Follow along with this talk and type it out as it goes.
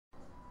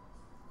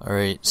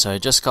Alright, so I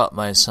just got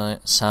my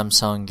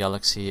Samsung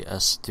Galaxy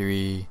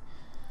S3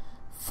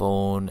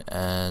 phone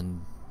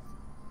and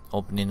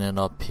opening it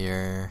up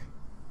here.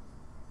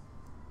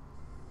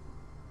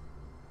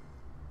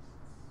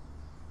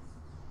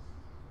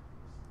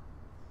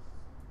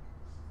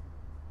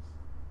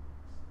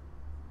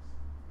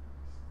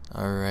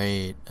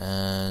 Alright,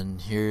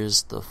 and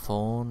here's the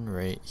phone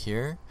right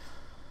here.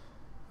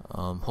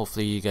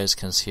 Hopefully you guys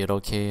can see it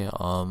okay.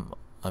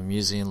 I'm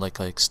using like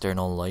an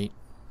external light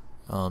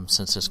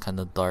since it's kind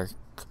of dark.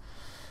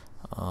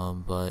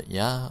 But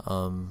yeah,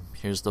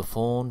 here's the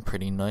phone,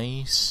 pretty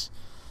nice.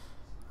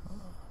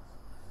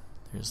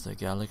 There's the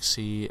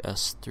Galaxy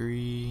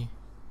S3.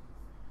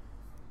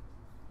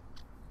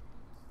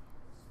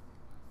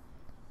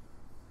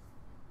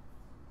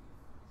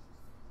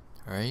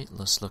 Alright,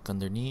 let's look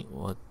underneath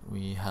what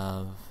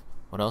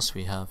else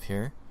we have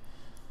here.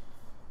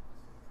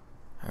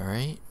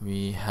 Alright,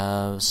 we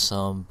have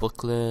some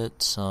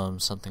booklets,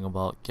 something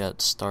about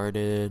get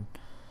started,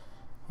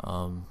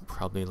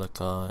 probably like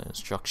a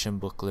instruction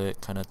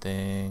booklet kind of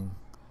thing.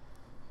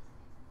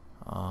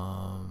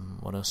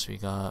 What else we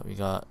got?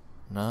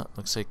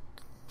 Looks like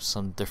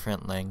some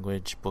different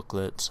language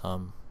booklets. I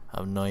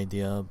have no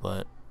idea,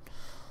 but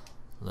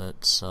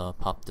let's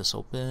pop this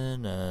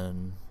open,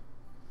 and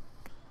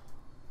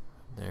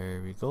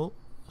there we go.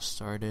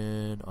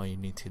 Started, all you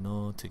need to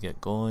know to get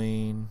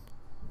going.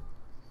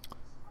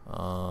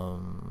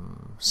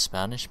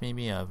 Spanish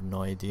maybe, I have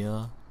no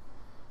idea.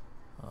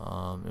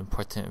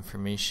 Important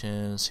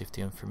information,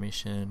 safety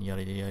information,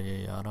 yada yada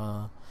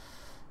yada.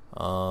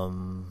 I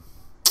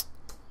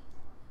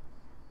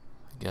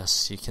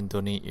guess you can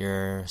donate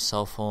your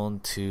cell phone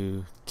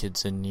to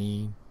kids in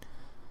need.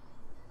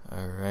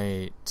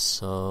 Alright,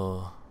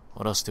 so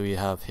what else do we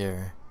have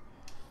here?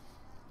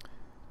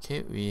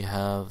 Okay, we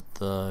have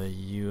the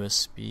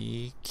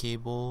USB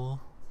cable,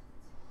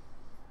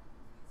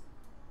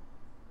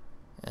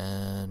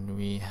 and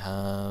we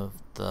have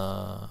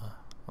the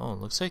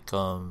looks like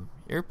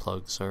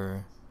earplugs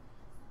are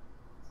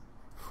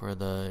for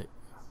the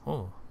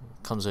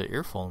comes with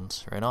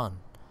earphones right on.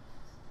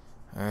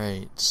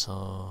 Alright,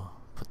 so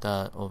put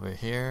that over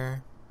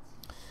here,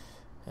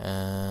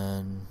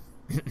 and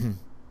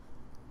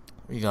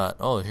we got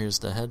here's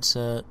the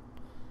headset.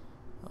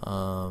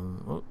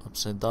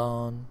 Upside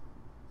down.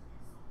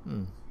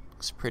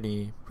 Looks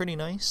pretty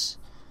nice.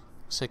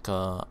 Looks like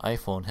a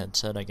iPhone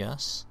headset, I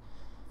guess.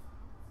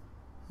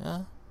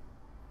 Yeah,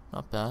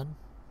 not bad.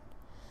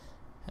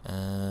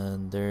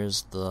 And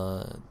this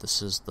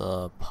is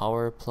the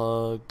power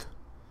plug,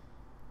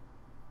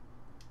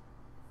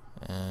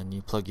 and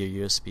you plug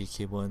your USB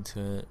cable into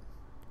it.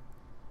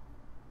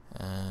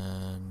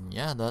 And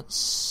yeah,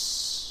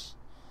 that's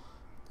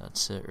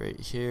it right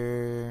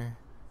here.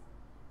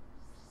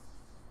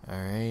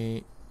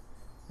 Alright,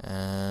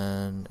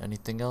 and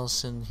anything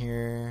else in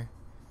here?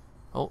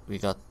 We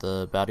got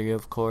the battery,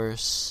 of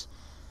course.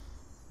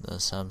 The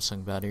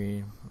Samsung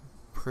battery,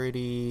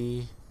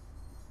 pretty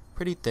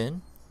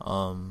thin.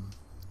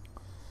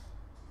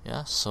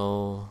 Yeah,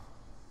 so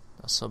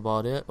that's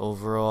about it.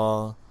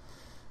 Overall,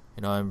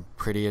 I'm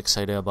pretty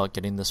excited about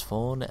getting this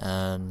phone,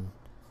 and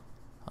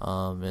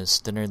it's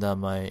thinner than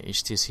my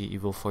HTC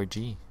Evo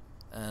 4G.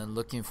 And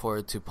looking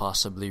forward to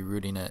possibly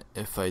rooting it.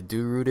 If I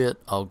do root it,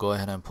 I'll go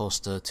ahead and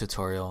post a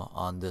tutorial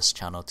on this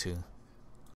channel too.